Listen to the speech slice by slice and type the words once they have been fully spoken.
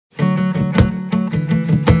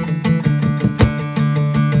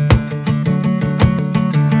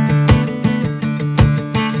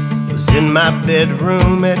in my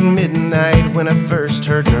bedroom at midnight when I first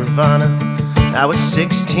heard Nirvana. I was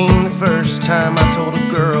 16 the first time I told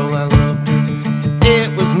a girl I loved her.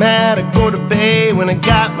 It was Matagorda Bay when I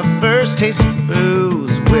got my first taste of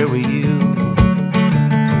booze. Where were you?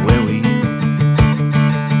 Where were you?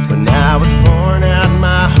 When I was pouring out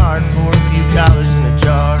my heart for a few dollars in a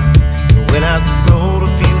jar. When I sold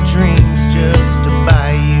a few dreams just to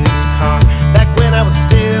buy a used car. Back when I was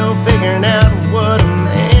still figuring out what a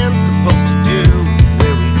man's supposed to do.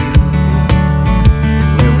 Where were you?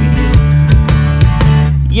 Where were you?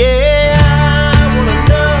 Yeah, I wanna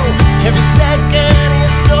know every second of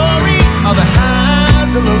your story. All the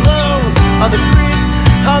highs and the lows, all the grit,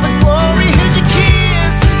 all the glory. Who'd you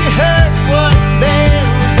kiss? Who'd you hurt? What band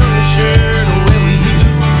was on your shirt? Where were you?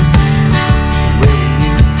 Where were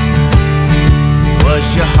you? Was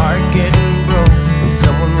your heart getting broke when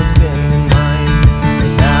someone was bending mine?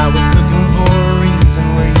 And I was looking for a reason.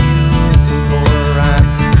 Were you looking for a rhyme?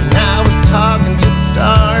 And I was talking to the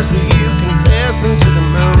stars. Were you confessing to the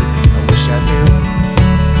moon? I wish I knew.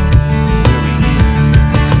 Where were you?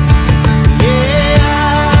 Yeah,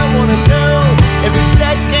 I wanna know every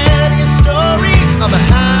second of your story. All the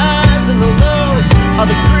highs and the lows, all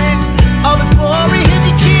the grit, all the glory. Who'd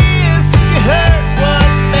you kiss? Who'd you hurt? What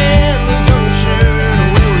band was on your shirt?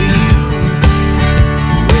 Where were you?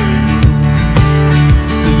 Where were you?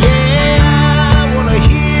 Yeah, I wanna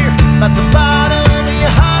hear about the bottom of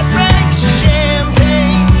your heartbreaks, your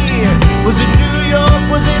champagne year. Was it New York?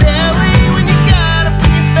 Was it LA? When you got up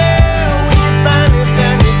and you fell, when you finally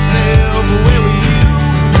found yourself. Where were you?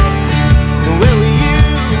 Where were you?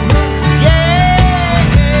 Yeah.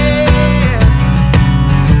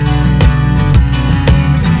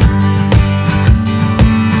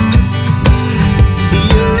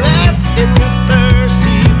 Your last and your first,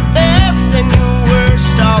 your best and your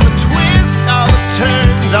worst. All the twists, all the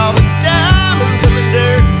turns, all the diamonds in the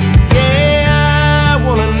dirt. Yeah, I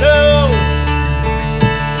wanna know.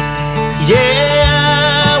 Yeah,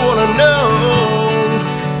 I wanna know.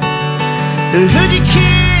 Who'd you kiss?